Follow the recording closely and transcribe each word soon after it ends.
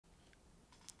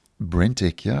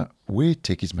BrenTech here, where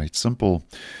tech is made simple.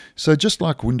 So just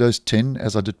like Windows 10,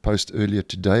 as I did post earlier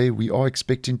today, we are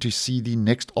expecting to see the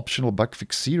next optional bug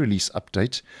fix C release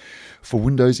update for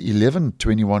Windows 11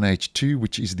 21H2,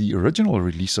 which is the original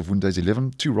release of Windows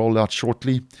 11, to roll out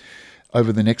shortly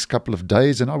over the next couple of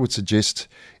days, and I would suggest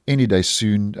any day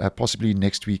soon, possibly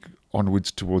next week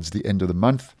onwards towards the end of the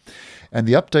month. And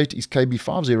the update is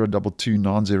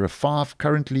KB5022905,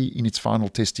 currently in its final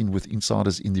testing with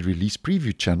insiders in the release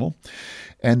preview channel.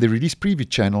 And the release preview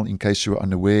channel, in case you're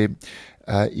unaware,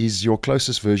 is your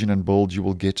closest version and build you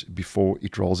will get before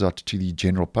it rolls out to the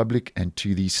general public and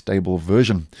to the stable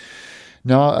version.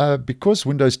 Now, because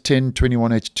Windows 10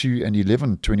 21H2 and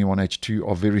 11 21H2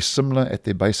 are very similar at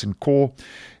their base and core,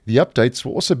 the updates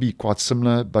will also be quite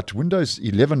similar, but Windows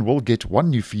 11 will get one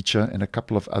new feature and a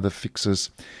couple of other fixes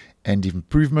and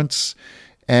improvements.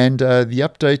 And the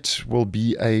update will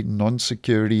be a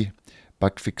non-security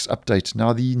bug fix update.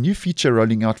 Now, the new feature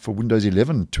rolling out for Windows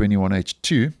 11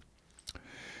 21H2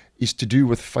 is to do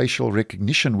with facial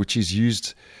recognition, which is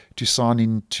used to sign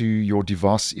into your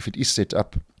device if it is set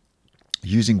up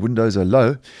using Windows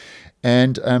Hello.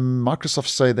 And Microsoft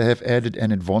say they have added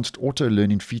an advanced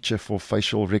auto-learning feature for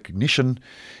facial recognition.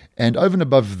 And over and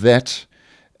above that,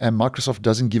 Microsoft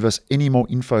doesn't give us any more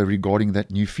info regarding that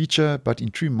new feature, but in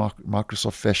true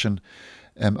Microsoft fashion,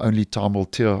 only time will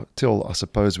tell, I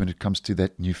suppose, when it comes to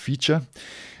that new feature.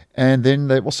 And then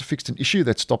they've also fixed an issue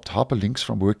that stopped hyperlinks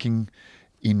from working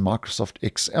in Microsoft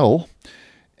Excel.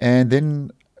 And then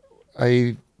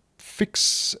a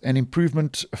fix and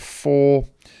improvement for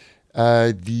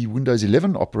the Windows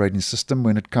 11 operating system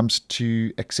when it comes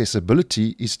to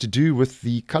accessibility is to do with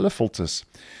the color filters,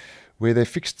 where they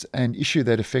fixed an issue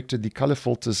that affected the color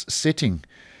filters setting.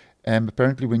 And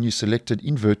apparently when you selected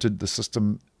inverted, the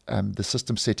system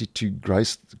set it to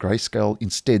grayscale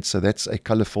instead. So that's a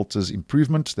color filters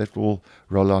improvement that will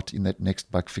roll out in that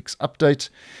next bug fix update.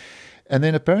 And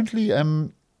then apparently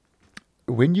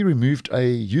when you removed a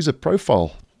user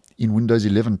profile in Windows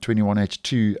 11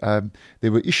 21H2,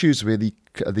 there were issues where the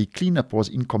cleanup was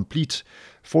incomplete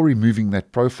for removing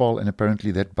that profile, and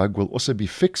apparently that bug will also be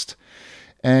fixed.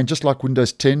 And just like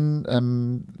Windows 10,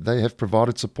 they have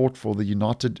provided support for the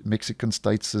United Mexican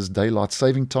States' daylight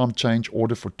saving time change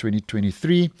order for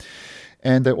 2023.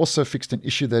 And they also fixed an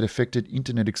issue that affected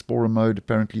Internet Explorer mode.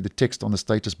 Apparently the text on the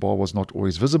status bar was not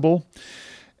always visible.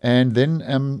 And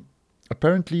then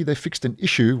apparently they fixed an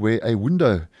issue where a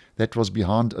window that was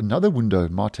behind another window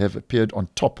might have appeared on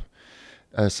top.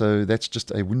 So that's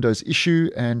just a Windows issue,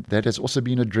 and that has also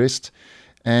been addressed.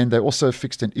 And they also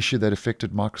fixed an issue that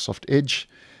affected Microsoft Edge.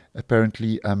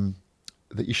 Apparently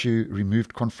the issue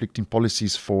removed conflicting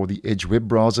policies for the Edge web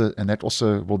browser, and that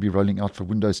also will be rolling out for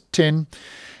Windows 10.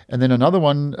 And then another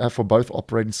one for both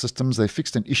operating systems, they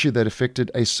fixed an issue that affected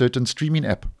a certain streaming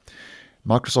app.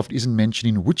 Microsoft isn't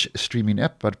mentioning which streaming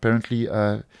app, but apparently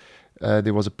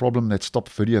there was a problem that stopped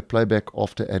video playback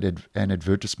after an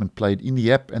advertisement played in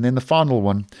the app. And then the final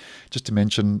one, just to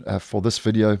mention for this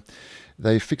video,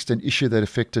 they fixed an issue that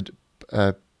affected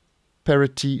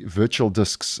parity virtual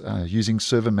disks using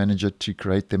Server Manager to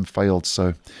create them failed.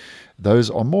 So those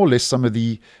are more or less some of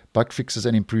the bug fixes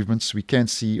and improvements we can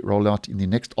see roll out in the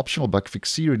next optional bug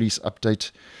fix C release update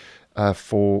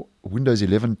for Windows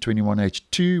 11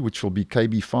 21H2, which will be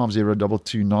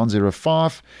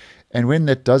KB5022905. And when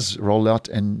that does roll out,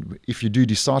 and if you do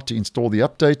decide to install the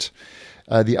update,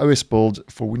 the OS build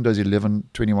for Windows 11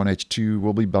 21H2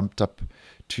 will be bumped up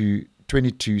to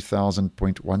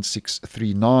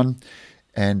 22,000.1639,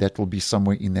 and that will be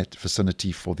somewhere in that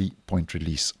vicinity for the point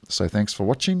release. So thanks for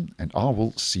watching, and I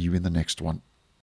will see you in the next one.